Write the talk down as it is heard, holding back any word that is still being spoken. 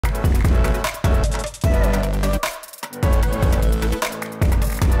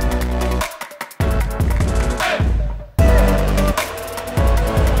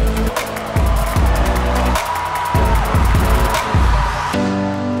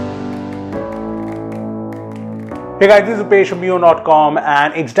Hey guys, this is Upesh from Mio.com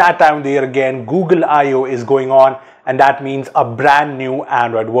and it's that time of the year again. Google I/O is going on and that means a brand new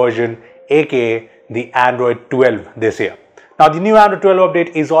Android version, aka the Android 12 this year. Now the new Android 12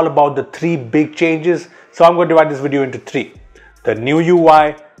 update is all about the three big changes. So I'm going to divide this video into three. The new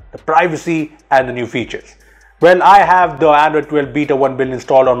UI, the privacy and the new features. Well, I have the Android 12 Beta 1 build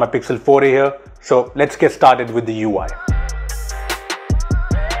installed on my Pixel 4a here. So let's get started with the UI.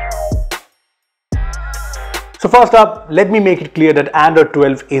 So first up, let me make it clear that Android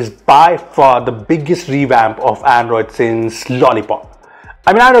 12 is by far the biggest revamp of Android since Lollipop.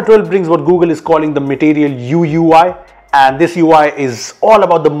 I mean, Android 12 brings what Google is calling the Material UUI, and this UI is all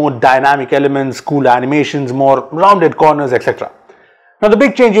about the more dynamic elements, cool animations, more rounded corners, etc. Now the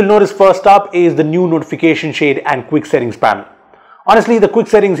big change you'll notice first up is the new notification shade and quick settings panel. Honestly, the quick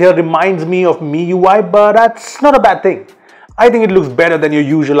settings here reminds me of MIUI, but that's not a bad thing. I think it looks better than your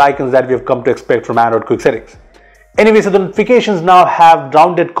usual icons that we have come to expect from Android quick settings. Anyway, so the notifications now have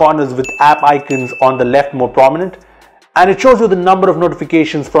rounded corners with app icons on the left more prominent, and it shows you the number of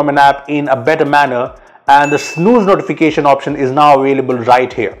notifications from an app in a better manner, and the snooze notification option is now available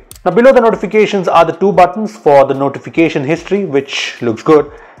right here. Now below the notifications are the two buttons for the notification history, which looks good,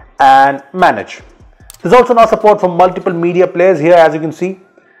 and manage. There's also now support for multiple media players here, as you can see.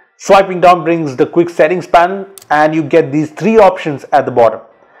 Swiping down brings the quick settings panel and you get these three options at the bottom.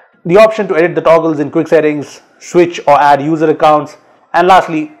 The option to edit the toggles in quick settings, switch or add user accounts, and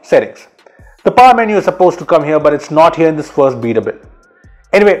lastly, settings. The power menu is supposed to come here, but it's not here in this first beta build.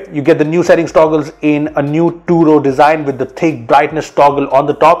 Anyway, you get the new settings toggles in a new two-row design with the thick brightness toggle on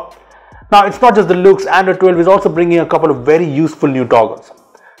the top. Now, it's not just the looks, Android 12 is also bringing a couple of very useful new toggles.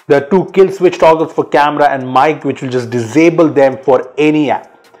 There are two kill switch toggles for camera and mic, which will just disable them for any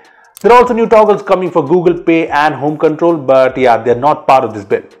app. There are also new toggles coming for Google Pay and home control, but yeah, they're not part of this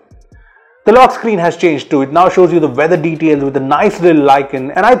build. The lock screen has changed too. It now shows you the weather details with a nice little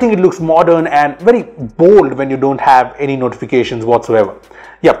icon, and I think it looks modern and very bold when you don't have any notifications whatsoever.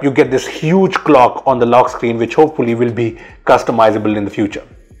 Yep, you get this huge clock on the lock screen, which hopefully will be customizable in the future.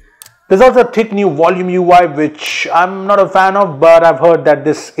 There's also a thick new volume UI, which I'm not a fan of, but I've heard that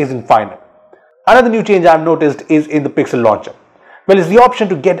this isn't final. Another new change I've noticed is in the Pixel launcher. Well, it's the option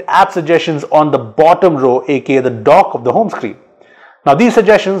to get app suggestions on the bottom row, aka the dock of the home screen. Now these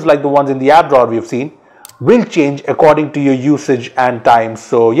suggestions, like the ones in the app drawer we've seen, will change according to your usage and time,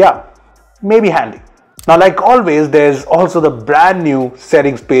 so yeah, maybe handy. Now like always, there's also the brand new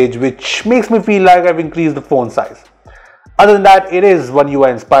settings page, which makes me feel like I've increased the font size. Other than that, it is One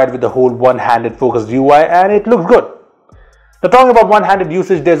UI inspired with the whole one-handed focused UI, and it looks good. Now talking about one-handed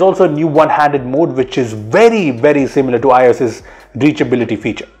usage, there's also a new one-handed mode, which is very similar to iOS's reachability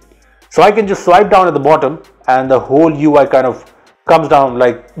feature. So I can just swipe down at the bottom and the whole UI kind of comes down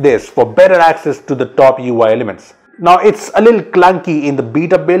like this for better access to the top UI elements. Now it's a little clunky in the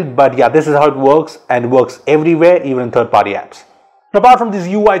beta build, but yeah, this is how it works and works everywhere, even in third-party apps. Now, apart from these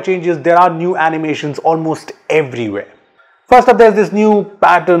UI changes, there are new animations almost everywhere. First up, there's this new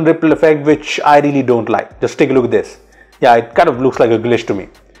pattern ripple effect, which I really don't like. Just take a look at this. Yeah, it kind of looks like a glitch to me.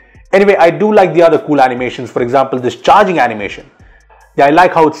 Anyway, I do like the other cool animations. For example, this charging animation. Yeah, I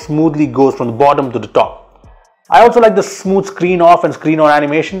like how it smoothly goes from the bottom to the top. I also like the smooth screen off and screen on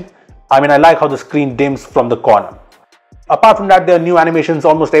animation. I mean, I like how the screen dims from the corner. Apart from that, there are new animations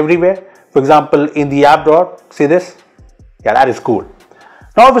almost everywhere. For example, in the app drawer, see this? Yeah, that is cool.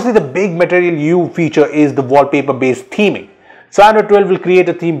 Now, obviously, the big Material U feature is the wallpaper-based theming. So Android 12 will create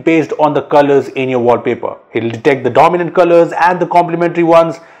a theme based on the colors in your wallpaper. It will detect the dominant colors and the complementary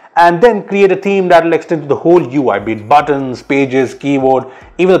ones, and then create a theme that will extend to the whole UI, be it buttons, pages, keyboard,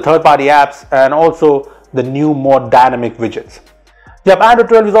 even the third-party apps, and also the new, more dynamic widgets. Yep, Android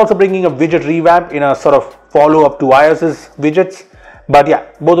 12 is also bringing a widget revamp in a sort of follow-up to iOS's widgets. But yeah,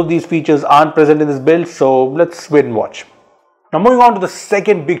 both of these features aren't present in this build, so let's wait and watch. Now moving on to the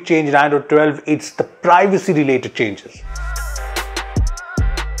second big change in Android 12, it's the privacy-related changes.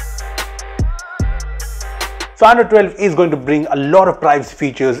 So Android 12 is going to bring a lot of privacy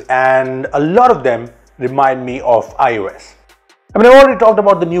features, and a lot of them remind me of iOS. I mean, I've already talked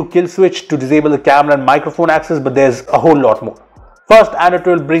about the new kill switch to disable the camera and microphone access, but there's a whole lot more. First, Android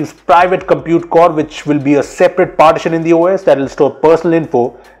 12 brings private compute core, which will be a separate partition in the OS that will store personal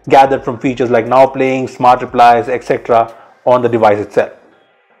info gathered from features like now playing, smart replies, etc. on the device itself.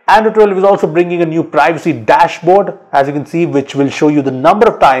 Android 12 is also bringing a new privacy dashboard, as you can see, which will show you the number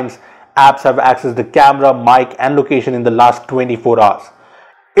of times apps have accessed the camera, mic, and location in the last 24 hours.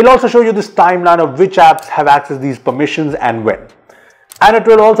 It'll also show you this timeline of which apps have accessed these permissions and when. Android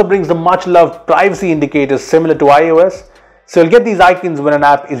 12 also brings the much loved privacy indicators similar to iOS, so you'll get these icons when an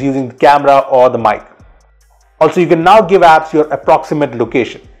app is using the camera or the mic. Also, you can now give apps your approximate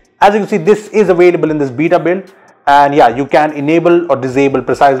location. As you can see, this is available in this beta build, and yeah, you can enable or disable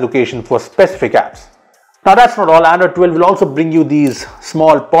precise location for specific apps. Now that's not all. Android 12 will also bring you these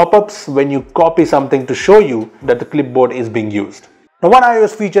small pop-ups when you copy something to show you that the clipboard is being used. Now, one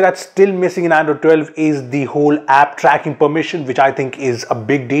iOS feature that's still missing in Android 12 is the whole app tracking permission, which I think is a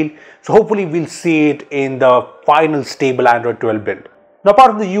big deal. So hopefully we'll see it in the final stable Android 12 build. Now,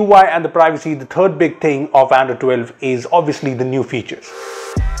 apart from the UI and the privacy, the third big thing of Android 12 is obviously the new features.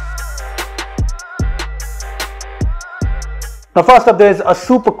 Now, first up, there's a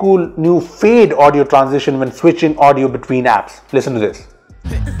super cool new fade audio transition when switching audio between apps. Listen to this.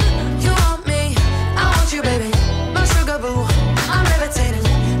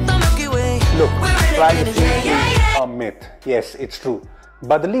 Look, privacy is a myth. Yes, it's true.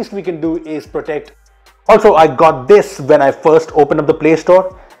 But the least we can do is protect. Also, I got this when I first opened up the Play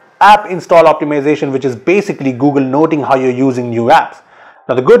Store. App install optimization, which is basically Google noting how you're using new apps.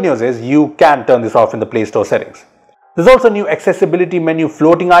 Now, the good news is you can turn this off in the Play Store settings. There's also a new accessibility menu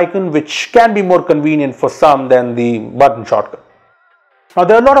floating icon, which can be more convenient for some than the button shortcut. Now,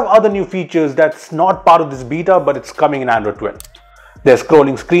 there are a lot of other new features that's not part of this beta, but it's coming in Android 12. There's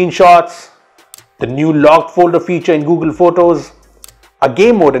scrolling screenshots, the new logged folder feature in Google Photos, a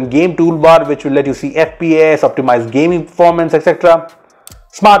game mode and game toolbar which will let you see FPS, optimize gaming performance, etc.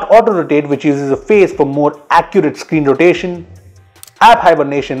 Smart auto rotate, which uses a face for more accurate screen rotation. App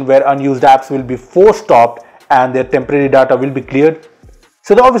hibernation, where unused apps will be force stopped and their temporary data will be cleared.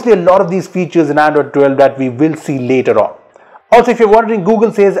 So there are obviously a lot of these features in Android 12 that we will see later on. Also, if you're wondering,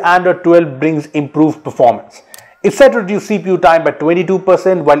 Google says Android 12 brings improved performance. It's set to reduce CPU time by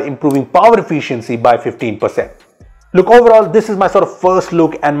 22% while improving power efficiency by 15%. Look, overall, this is my sort of first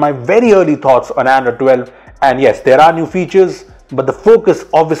look and my very early thoughts on Android 12. And yes, there are new features, but the focus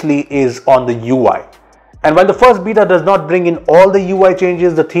obviously is on the UI. And while the first beta does not bring in all the UI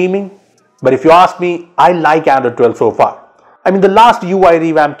changes, the theming, but if you ask me, I like Android 12 so far. I mean, the last UI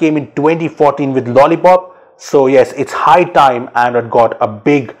revamp came in 2014 with Lollipop. So yes, it's high time Android got a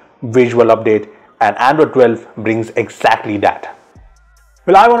big visual update, and Android 12 brings exactly that.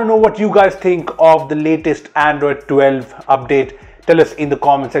 Well, I want to know what you guys think of the latest Android 12 update. Tell us in the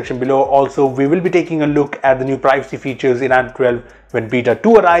comment section below. Also, we will be taking a look at the new privacy features in Android 12 when beta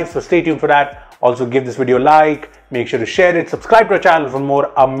 2 arrives, so stay tuned for that. Also, give this video a like, make sure to share it, subscribe to our channel for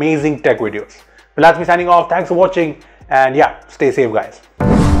more amazing tech videos. Well, that's me signing off. Thanks for watching, and yeah, stay safe, guys.